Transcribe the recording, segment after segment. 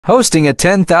Hosting a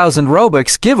 10,000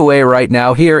 Robux giveaway right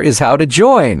now. Here is how to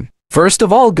join. First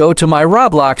of all, go to my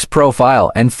Roblox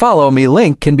profile and follow me.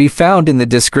 Link can be found in the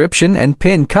description and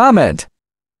pinned comment.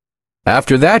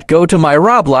 After that, go to my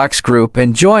Roblox group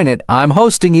and join it. I'm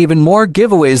hosting even more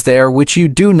giveaways there which you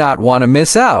do not want to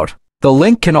miss out. The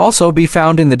link can also be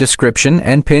found in the description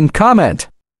and pinned comment.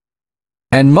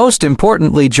 And most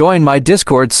importantly, join my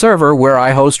Discord server where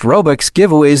I host Robux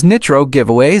giveaways, Nitro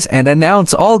giveaways, and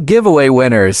announce all giveaway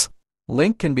winners.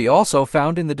 Link can be also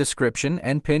found in the description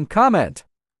and pinned comment.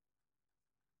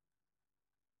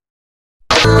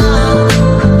 Tipping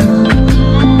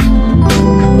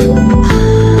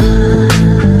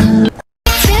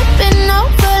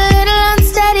over a little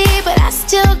unsteady, but I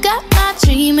still got my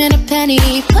dream in a penny.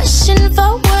 Pushing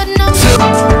forward, no.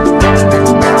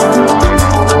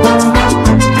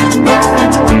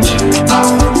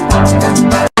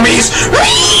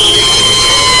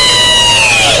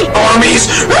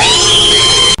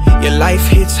 Your life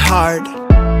hits hard,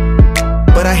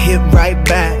 but I hit right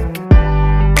back.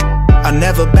 I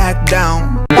never back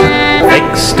down.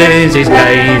 Fixes his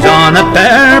gaze on a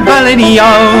barbalino.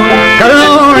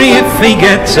 Glory if he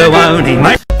gets a won't he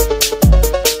make.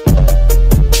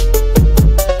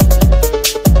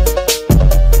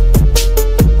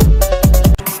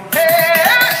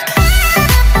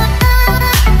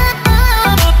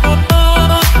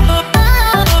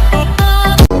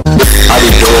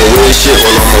 Shit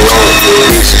when I'm alone.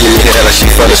 Bitch give me head like she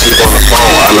fell asleep on the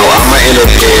phone. I know I might end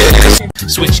up dead.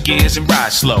 Switch gears and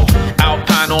ride slow.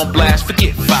 Alpine on blast,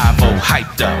 forget 5-0.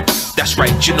 Hyped up. That's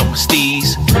right, you know my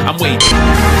steez. I'm waiting.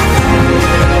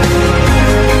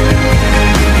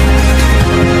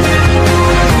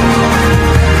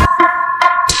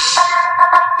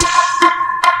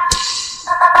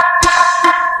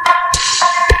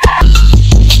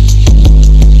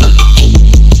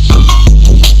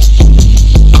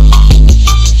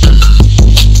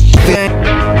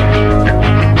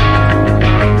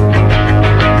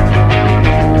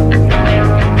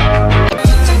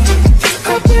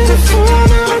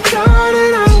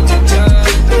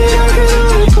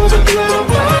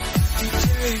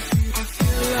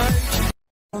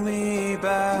 Me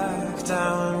back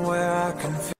down where I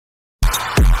can feel.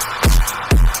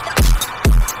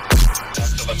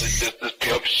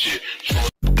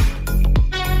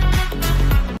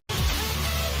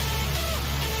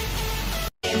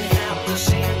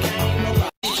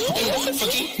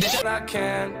 I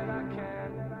can,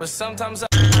 but sometimes I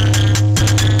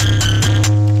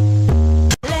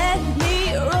Let me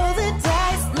roll the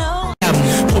dice, no.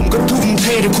 ผมก็ทุ่มเท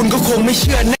แต่คุณก็คงไม่เ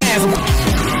ชื่อแน่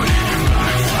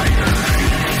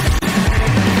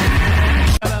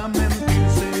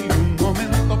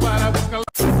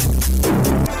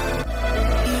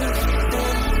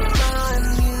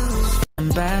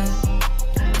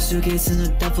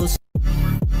수계수는 double.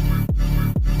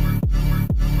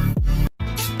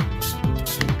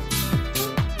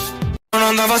 Non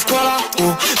andavo a scuola,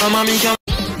 mamma mi chiama.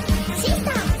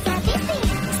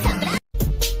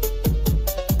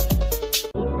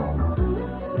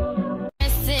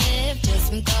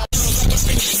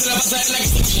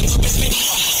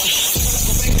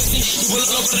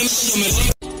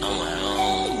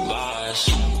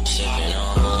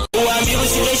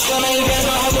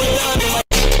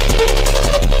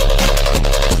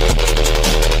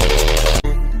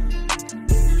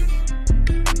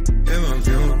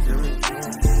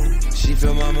 She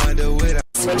fill my mind up with a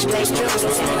switch place trips.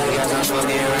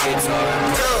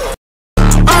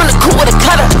 I'm the cool with a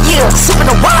cutter, yeah. Sipping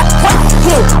a wine,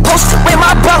 yeah. Posted with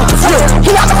my brothers, yeah.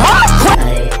 He out the mud,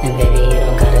 And baby, you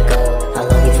don't gotta go. I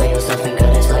love you for yourself and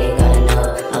girl, that's all you gotta know.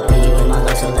 I'll put you in my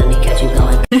life, so let me catch you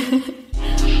going.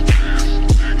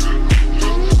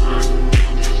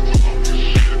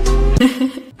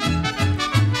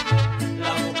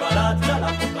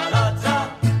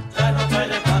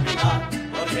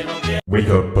 Wake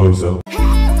up, bozo.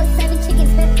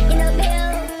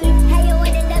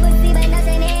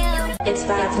 It's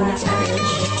bad for my marriage.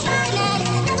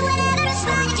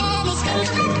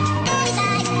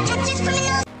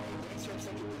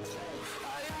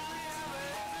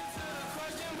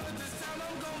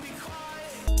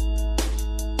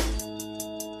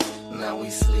 Now we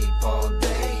sleep all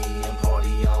day and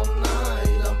party all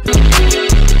night.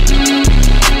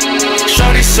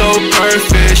 Shorty so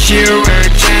perfect, she a rare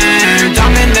gem.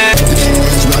 Dominant.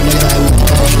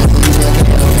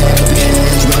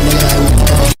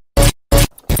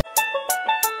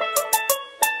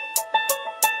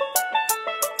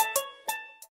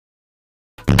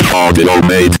 Audio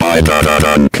made by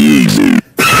Easy.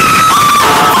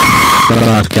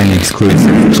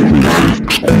 Exclusive.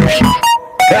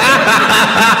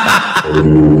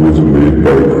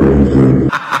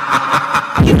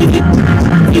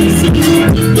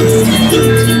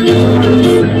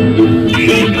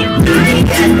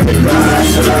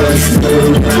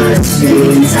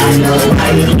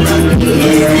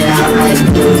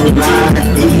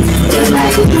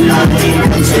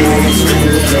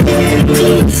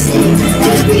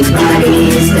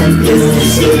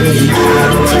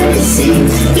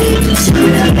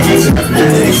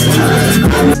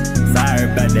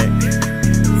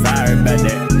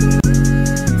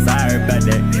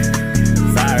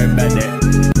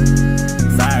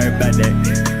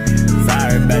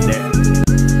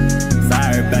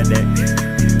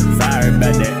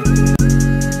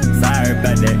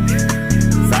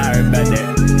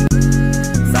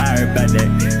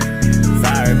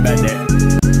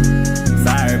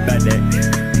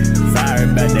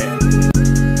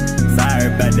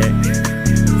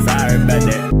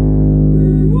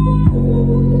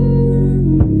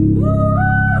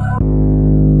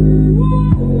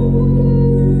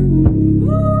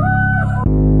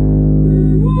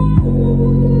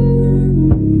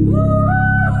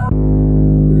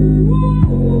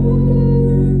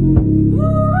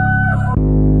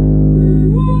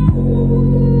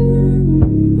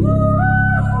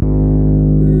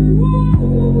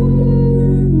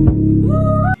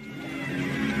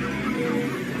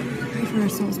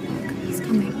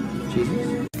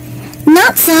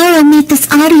 Not sorrow make this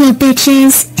audio,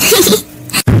 bitches.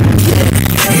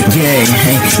 Yeah.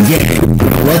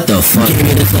 What the fuck? Give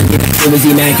me the fucking it was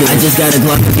immaculate. I just got a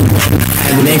Glock.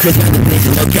 Man, Chris got the bitch,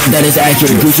 no cap that is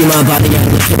accurate. Gucci my body, I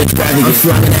look for extravagant. I'm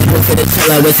flying that book for the tell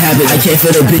out what's happening. I can't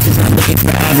for the bitches, I'm looking for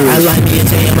average. I like me a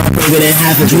jam, I'm bringing it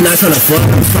half. You not tryna fuck,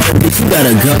 bitch, you got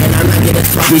a gun. And I'm not getting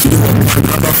sloppy, you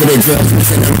I'm off for the drugs,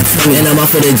 missing on my tongue. And I'm off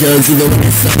for the drugs, even when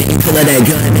it's sunny. You pull out that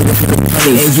gun, nigga, for the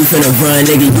money. And you finna run,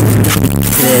 nigga, you a dumb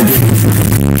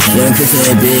young Chris and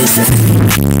that bitch.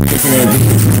 Chris and that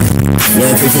bitch.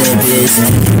 Young Chris and that bitch.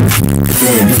 Chris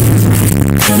and that bitch.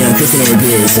 Young Chris and that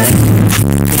bitch.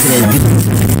 Chris and that bitch.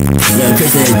 Young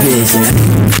Chris and that bitch.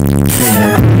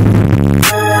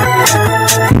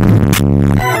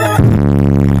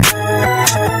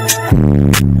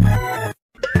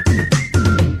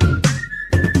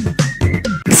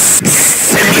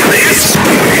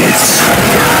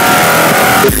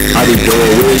 I be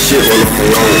doing weird shit while I'm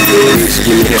alone. Bitch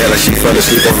give me head like she fell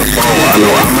asleep on the phone. I know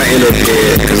I might end up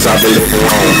dead, cause I've been living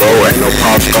wrong, bro. Ain't no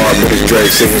pop star, but it's Drake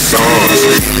singing songs.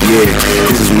 Yeah,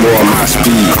 this is more of my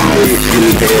speed. Give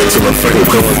me head till I'm fucking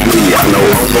going bleed. I know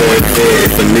I'm going dead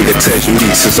if a nigga touch me.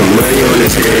 Since I'm money on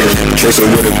his head, chasing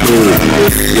with a broom.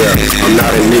 Yeah, I'm not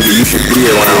a nigga you should be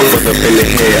around. Fuck up in the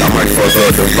head, I might fuck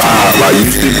up the vibe. I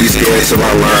used to be scared till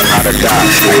I learned how to die.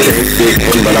 I can't fit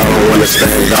in, but I don't wanna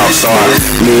stand out. Sorry,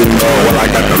 me well, I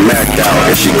got the Mac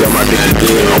out. If she got my dick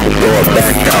again, I'ma blow her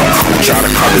back out. I'm trying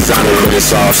to call designer, but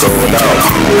it's all sold out.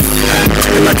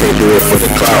 And I can't do it for the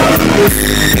clout.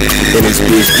 And this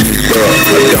bitch keep up.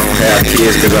 Like, don't have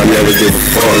kids, cause I never give a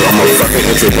fuck. I'm a fucking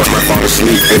intro, but my phone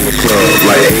asleep in the club.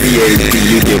 Like 88,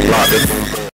 you get blocked.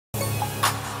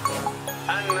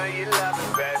 I know you love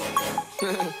it,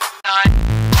 baby.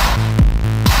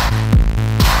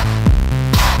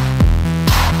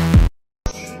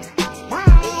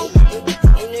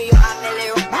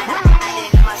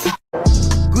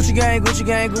 Gucci gang, Gucci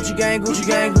gang, Gucci gang, Gucci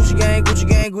gang, Gucci gang, Gucci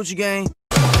gang, Gucci gang.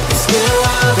 Still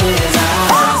love his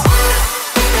eyes.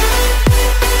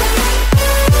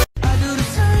 I do the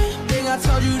same thing. I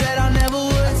told you that I never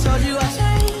would. I told you I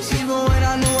changed, even when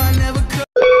I knew I never could.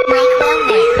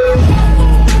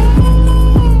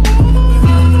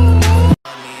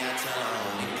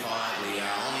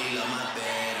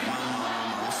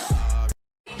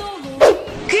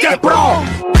 Get bro!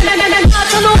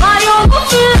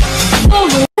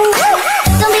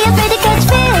 Don't be afraid to catch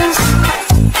fish.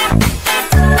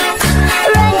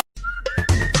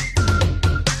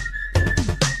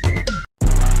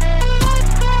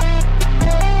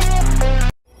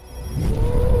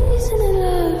 Isn't it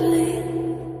lovely?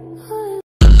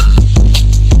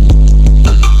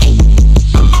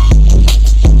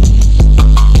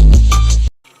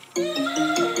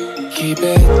 Keep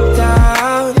it down.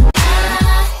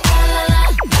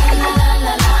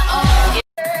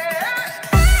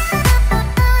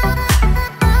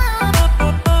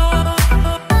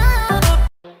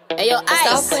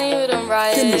 Stop playing with them,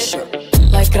 right? Finish it.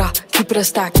 Like, keep it a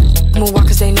stack. Move on,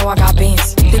 cause they know I got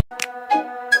beans.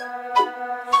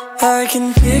 I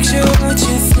can picture what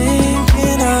you're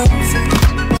thinking of.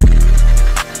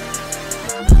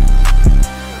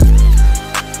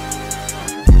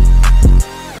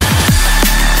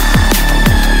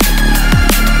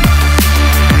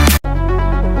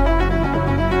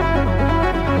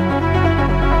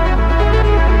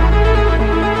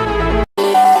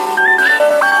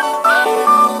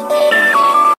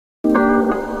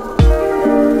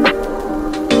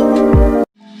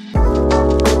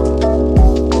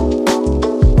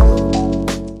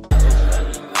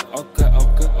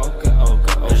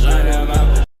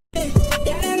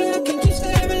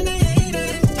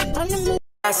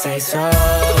 say so.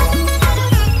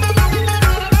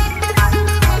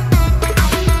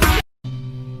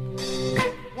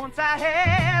 Once I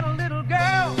had a little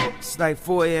girl. It's like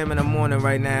 4 a.m. in the morning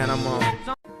right now, and I'm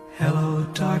on. Hello,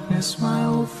 darkness, my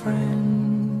old friend.